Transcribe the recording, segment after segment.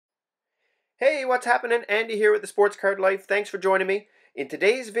Hey, what's happening? Andy here with the Sports Card Life. Thanks for joining me. In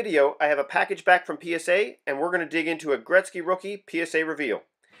today's video, I have a package back from PSA, and we're going to dig into a Gretzky rookie PSA reveal.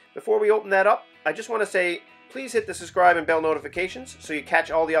 Before we open that up, I just want to say, please hit the subscribe and bell notifications so you catch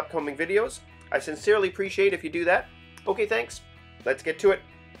all the upcoming videos. I sincerely appreciate if you do that. Okay, thanks. Let's get to it.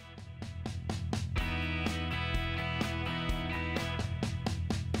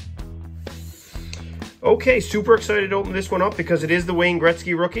 Okay, super excited to open this one up because it is the Wayne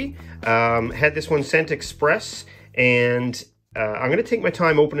Gretzky rookie. Had this one sent express, and I'm going to take my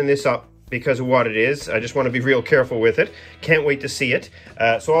time opening this up because of what it is. I just want to be real careful with it. Can't wait to see it.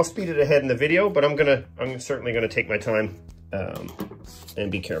 So I'll speed it ahead in the video, but I'm certainly going to take my time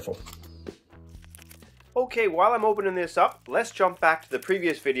and be careful. Okay, while I'm opening this up, let's jump back to the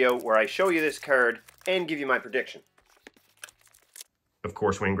previous video where I show you this card and give you my prediction. Of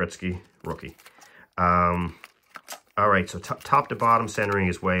course, Wayne Gretzky rookie. All right, so top to bottom centering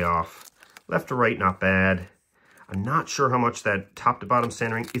is way off. Left to right, not bad. I'm not sure how much that top to bottom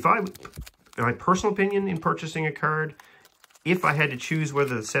centering, in my personal opinion in purchasing a card, if I had to choose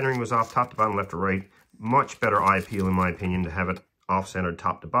whether the centering was off top to bottom, left to right, much better eye appeal in my opinion to have it off-centered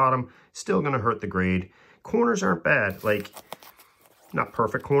top to bottom. Still going to hurt the grade. Corners aren't bad, like not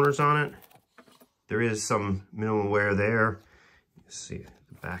perfect corners on it. There is some minimal wear there. Let's see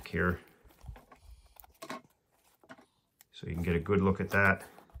the back here. So you can get a good look at that.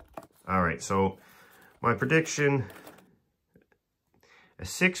 All right, so my prediction, a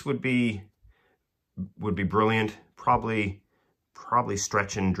 6 would be brilliant. Probably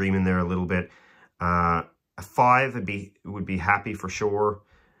stretching, dreaming there a little bit. A 5 would be happy for sure.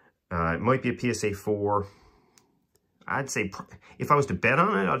 It might be a PSA 4. I'd say if I was to bet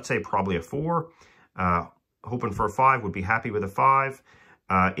on it, I'd say probably a 4. Hoping for a 5, would be happy with a 5.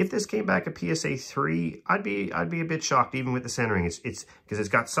 If this came back a PSA 3, I'd be a bit shocked even with the centering. It's because it's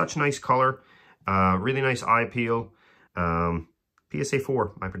got such nice color, really nice eye appeal. PSA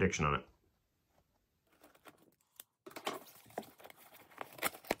 4, my prediction on it.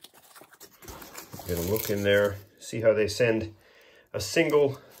 Get a look in there, see how they send a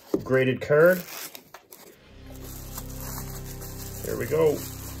single graded card. There we go.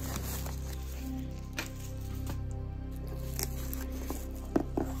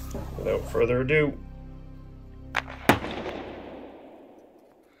 Without further ado.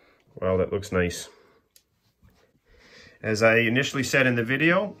 Wow, that looks nice. As I initially said in the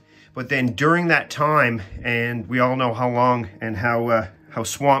video, but then during that time, and we all know how long and how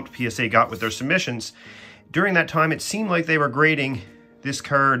swamped PSA got with their submissions, during that time it seemed like they were grading this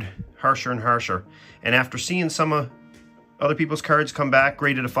card harsher and harsher. And after seeing some of other people's cards come back,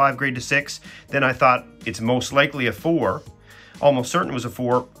 graded a 5, graded a 6, then I thought it's most likely a 4. Almost certain it was a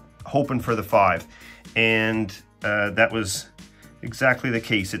 4. Hoping for the 5, and that was exactly the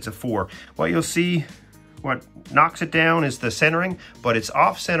case. It's a 4. What you'll see, what knocks it down is the centering, but it's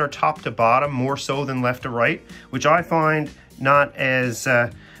off center top to bottom more so than left to right, which I find not as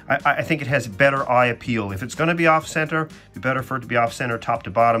I think it has better eye appeal. If it's going to be off center, it'd be better for it to be off center top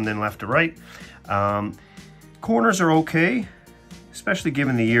to bottom than left to right. Corners are okay, especially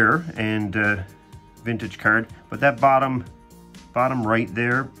given the year and vintage card, but that bottom right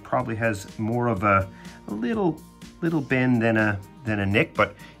there probably has more of a little bend than a nick,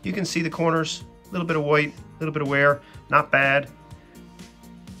 but you can see the corners, a little bit of white, a little bit of wear, not bad.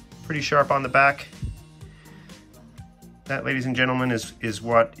 Pretty sharp on the back. That, ladies and gentlemen, is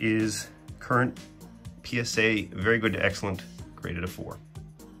what is current PSA very good to excellent, graded a 4.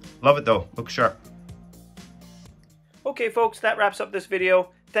 Love it though, looks sharp. Okay folks, that wraps up this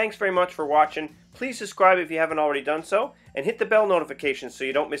video. Thanks very much for watching. Please subscribe if you haven't already done so, and hit the bell notifications so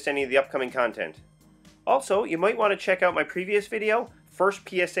you don't miss any of the upcoming content. Also, you might want to check out my previous video, First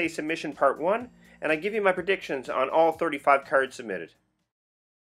PSA Submission Part 1, and I give you my predictions on all 35 cards submitted.